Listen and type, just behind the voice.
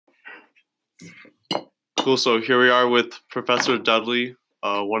Cool. So here we are with Professor Dudley,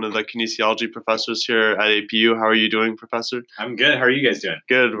 one of the kinesiology professors here at APU. How are you doing, Professor? I'm good. How are you guys doing?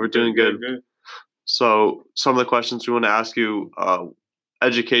 Good. We're doing good. So some of the questions we want to ask you,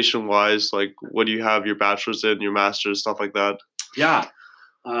 education-wise, like what do you have your bachelor's in, your master's, stuff like that? Yeah.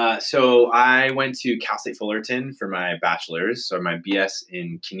 So I went to Cal State Fullerton for my bachelor's, so my BS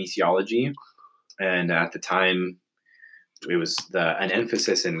in kinesiology. And at the time, it was an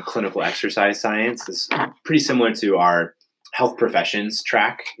emphasis in clinical exercise science. It's pretty similar to our health professions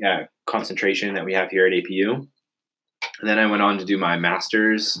track concentration that we have here at APU. And then I went on to do my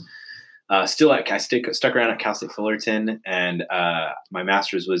master's. I stuck around at Cal State Fullerton, and my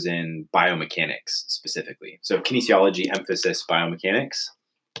master's was in biomechanics specifically. So kinesiology, emphasis biomechanics.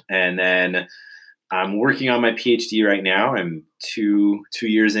 And then I'm working on my PhD right now. I'm two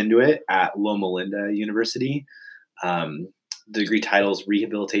years into it at Loma Linda University. The degree title is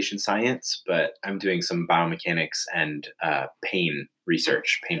rehabilitation science, but I'm doing some biomechanics and pain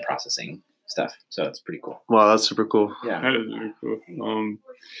research, pain processing stuff. So it's pretty cool. Wow, that's super cool. Yeah. That is very cool.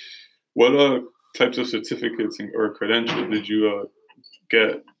 What types of certificates or credentials did you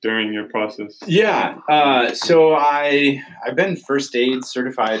get during your process? Yeah. So I've been first aid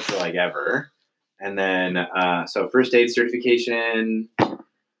certified for like ever. And then, so first aid certification,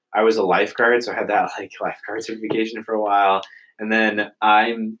 I was a lifeguard. So I had that like lifeguard certification for a while. And then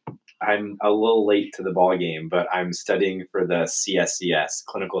I'm a little late to the ball game, but I'm studying for the CSCS,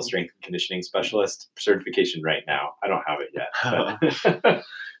 Clinical Strength and Conditioning Specialist certification right now. I don't have it yet,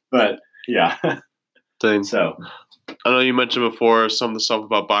 but yeah. Dang. So I know you mentioned before some of the stuff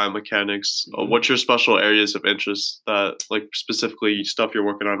about biomechanics. What's your special areas of interest that, like, specifically stuff you're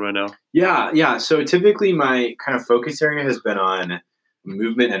working on right now? Yeah. So typically my kind of focus area has been on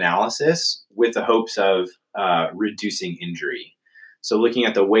movement analysis with the hopes of reducing injury. So looking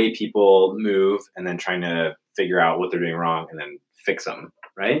at the way people move and then trying to figure out what they're doing wrong and then fix them,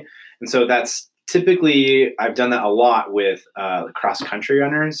 right? And so that's typically, I've done that a lot with cross-country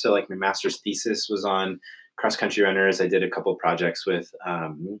runners. So like my master's thesis was on cross-country runners. I did a couple of projects with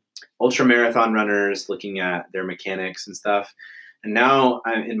ultra-marathon runners, looking at their mechanics and stuff. And now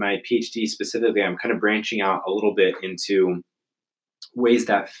I'm in my PhD specifically, I'm kind of branching out a little bit into ways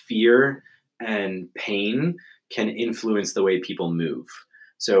that fear and pain can influence the way people move.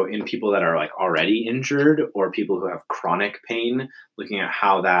 So in people that are like already injured or people who have chronic pain, looking at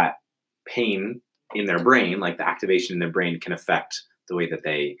how that pain in their brain, like the activation in their brain, can affect the way that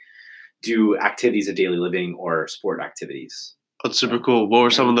they do activities of daily living or sport activities. That's super cool. What were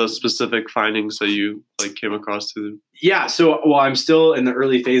some of the specific findings that you like came across to? Yeah, so well, I'm still in the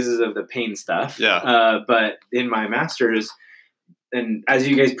early phases of the pain stuff. Yeah. But in my master's, and as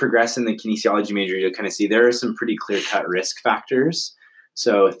you guys progress in the kinesiology major, you'll kind of see there are some pretty clear-cut risk factors.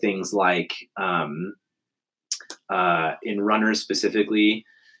 So things like in runners specifically,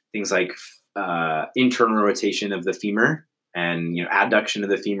 things like internal rotation of the femur and adduction of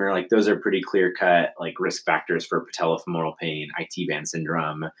the femur, like those are pretty clear-cut like risk factors for patellofemoral pain, IT band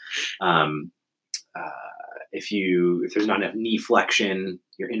syndrome. If there's not enough knee flexion,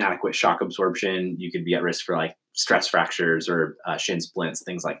 your inadequate shock absorption, you could be at risk for like stress fractures or shin splints,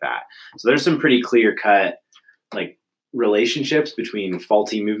 things like that. So there's some pretty clear-cut like relationships between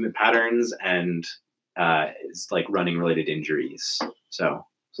faulty movement patterns and like running related injuries. So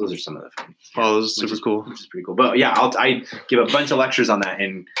those are some of the things. Oh, those are super cool. Which is pretty cool. But yeah, I give a bunch of lectures on that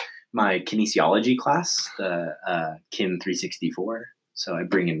in my kinesiology class, the Kin 364. So I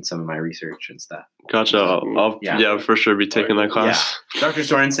bring in some of my research and stuff. Gotcha. I'll for sure be taking that class. Yeah. Dr.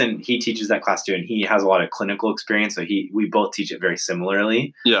 Sorensen, he teaches that class too, and he has a lot of clinical experience. So we both teach it very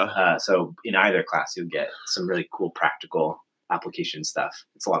similarly. Yeah. So in either class, you'll get some really cool practical application stuff.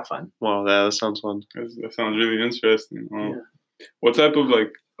 It's a lot of fun. Wow, yeah, that sounds fun. That sounds really interesting. What type of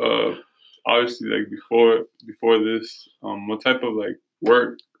like obviously like before this, what type of like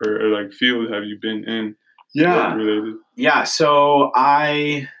work or like field have you been in? Related? Yeah. So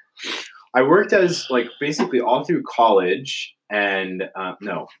I worked as like basically all through college and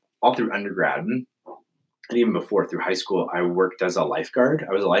all through undergrad and even before through high school. I worked as a lifeguard.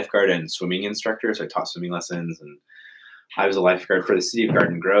 I was a lifeguard and swimming instructor, so I taught swimming lessons, and I was a lifeguard for the city of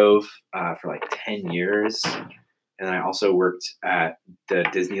Garden Grove for like 10 years. And I also worked at the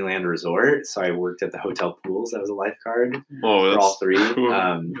Disneyland Resort. So I worked at the hotel pools as a lifeguard for all three.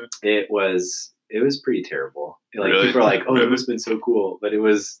 Cool. It was pretty terrible. Like Really? People are like, "Oh, it must have been so cool," but it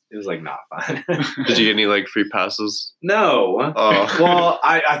was like not fun. Did you get any like free passes? No. Oh. Well,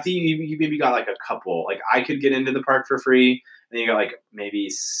 I think you maybe got like a couple. Like I could get into the park for free, and you got like maybe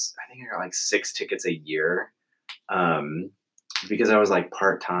I think I got like 6 tickets a year. because I was like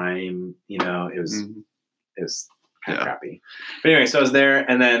part-time, it was kind of crappy. But anyway, so I was there,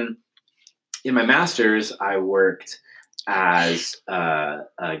 and then in my master's, I worked as a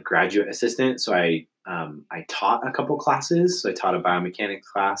graduate assistant. So I taught a couple classes. So I taught a biomechanics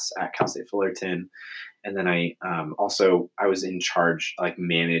class at Cal State Fullerton. And then I was in charge, like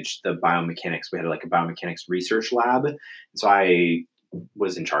managed the biomechanics. We had like a biomechanics research lab. So I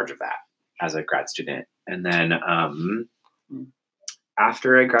was in charge of that as a grad student. And then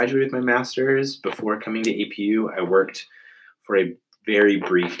after I graduated with my master's, before coming to APU, I worked for a very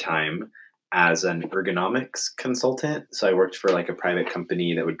brief time as an ergonomics consultant. So I worked for like a private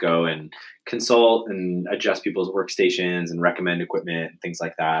company that would go and consult and adjust people's workstations and recommend equipment and things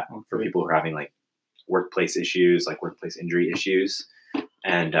like that for people who are having like workplace issues, like workplace injury issues.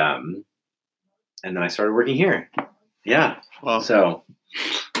 And then I started working here. Yeah. Wow. So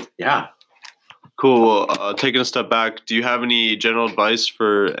yeah. Cool. Taking a step back, do you have any general advice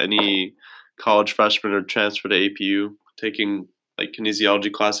for any college freshmen or transfer to APU taking like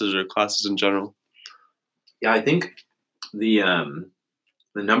kinesiology classes or classes in general? Yeah, I think the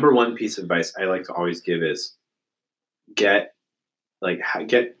number one piece of advice I like to always give is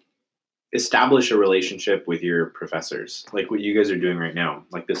establish a relationship with your professors, like what you guys are doing right now.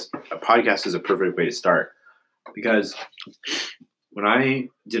 Like a podcast is a perfect way to start, because when I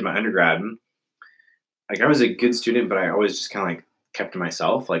did my undergrad, like I was a good student, but I always just kind of like kept to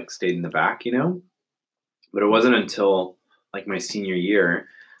myself, like stayed in the back, But it wasn't until like my senior year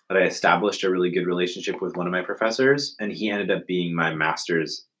that I established a really good relationship with one of my professors, and he ended up being my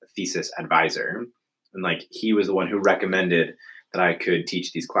master's thesis advisor. And like he was the one who recommended that I could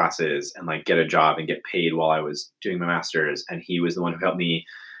teach these classes and like get a job and get paid while I was doing my master's. And he was the one who helped me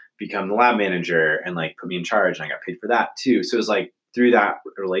become the lab manager and like put me in charge, and I got paid for that too. So it was like through that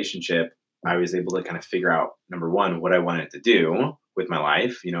relationship, I was able to kind of figure out, number one, what I wanted to do with my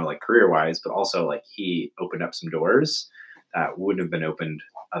life, like career wise, but also like he opened up some doors that wouldn't have been opened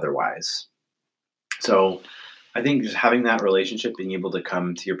otherwise. So I think just having that relationship, being able to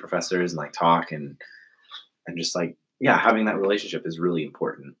come to your professors and like talk and just like, yeah, having that relationship is really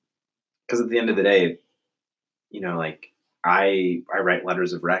important. Because at the end of the day, like I write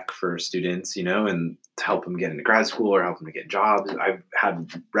letters of rec for students, and to help them get into grad school or help them to get jobs. I've had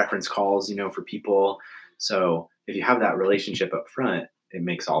reference calls, for people. So if you have that relationship up front, it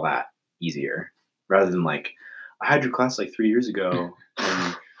makes all that easier, rather than like, I had your class like 3 years ago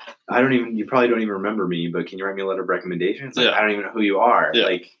and you probably don't even remember me, but can you write me a letter of recommendation? It's like, I don't even know who you are. Yeah.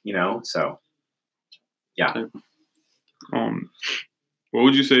 Like, so yeah. What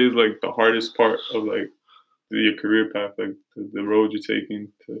would you say is like the hardest part of like your career path, like the road you're taking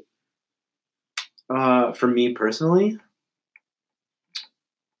to? For me personally,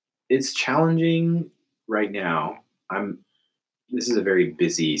 it's challenging right now. This is a very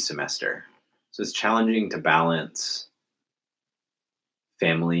busy semester, so it's challenging to balance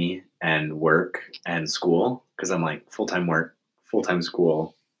family and work and school, because I'm like full-time work, full-time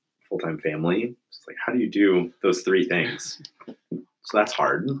school, full-time family. It's like, how do you do those three things? So that's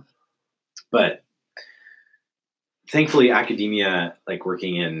hard. But thankfully, academia, like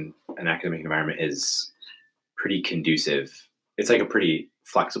working in an academic environment, is pretty conducive. It's like a pretty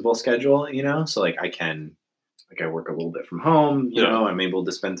flexible schedule, so like I work a little bit from home, I'm able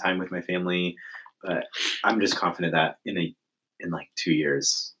to spend time with my family, but I'm just confident that in like 2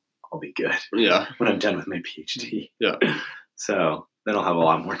 years, I'll be good. Yeah. When I'm done with my PhD. Yeah. So then I'll have a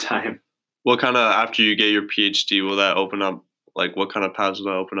lot more time. What kind of, after you get your PhD, will that open up, like what kind of paths will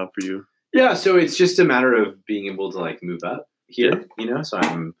that open up for you? Yeah, so it's just a matter of being able to like move up here, So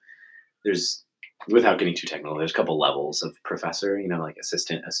without getting too technical, there's a couple levels of professor, like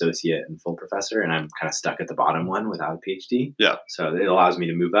assistant, associate, and full professor, and I'm kind of stuck at the bottom one without a PhD. Yeah. So it allows me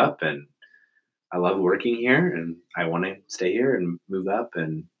to move up, and I love working here, and I want to stay here and move up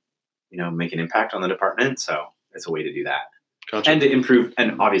and, make an impact on the department. So it's a way to do that. Gotcha. And to improve,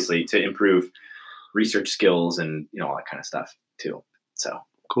 and obviously to improve research skills and, all that kind of stuff too. So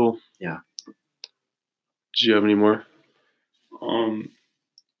cool. Yeah. Do you have any more?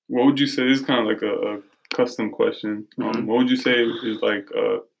 What would you say, this is kind of like a custom question. What would you say is like,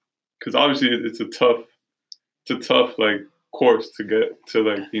 because obviously it's a tough like course to get to,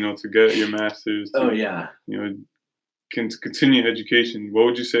 like, to get your master's. Can continue education. What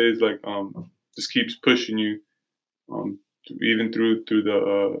would you say is like, just keeps pushing you, even through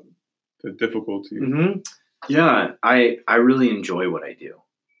the difficulty? Mm-hmm. Yeah, I really enjoy what I do.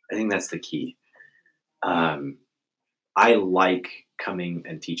 I think that's the key. I like coming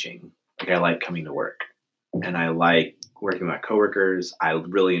and teaching. Like I like coming to work, and I like working with my coworkers. I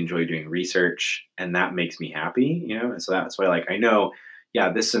really enjoy doing research, and that makes me happy, And so that's why, I know,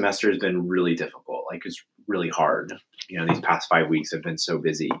 this semester has been really difficult. It's really hard. These past 5 weeks have been so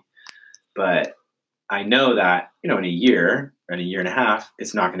busy, but I know that, in a year and a half,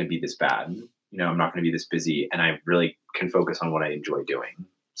 it's not going to be this bad. I'm not going to be this busy, and I really can focus on what I enjoy doing.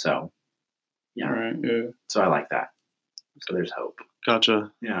 So, yeah. All right. Yeah. So I like that. So there's hope.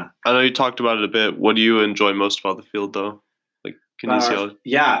 Gotcha. Yeah. I know you talked about it a bit. What do you enjoy most about the field, though? Kinesiology.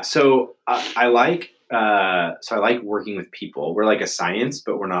 Yeah. So I like working with people. We're like a science,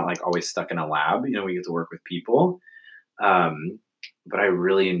 but we're not always stuck in a lab. We get to work with people. But I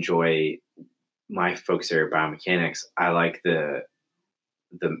really enjoy my focus area, biomechanics. I like the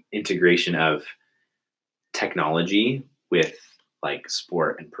integration of technology with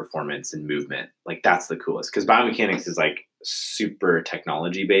sport and performance and movement. That's the coolest, because biomechanics is super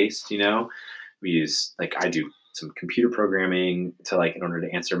technology based. We use I do some computer programming to in order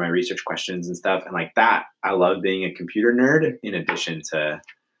to answer my research questions and stuff, and that I love being a computer nerd in addition to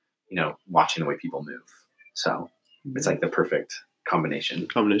watching the way people move. So it's the perfect combination.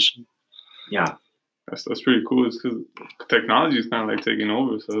 Yeah. That's pretty cool. It's because technology is kind of taking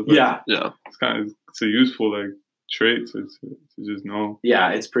over. So it's a useful trait to just know. Yeah,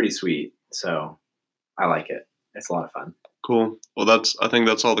 it's pretty sweet. So I like it. It's a lot of fun. Cool. Well, I think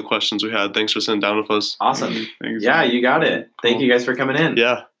that's all the questions we had. Thanks for sitting down with us. Awesome. Thanks. Yeah, you got it. Cool. Thank you guys for coming in.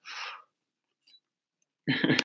 Yeah.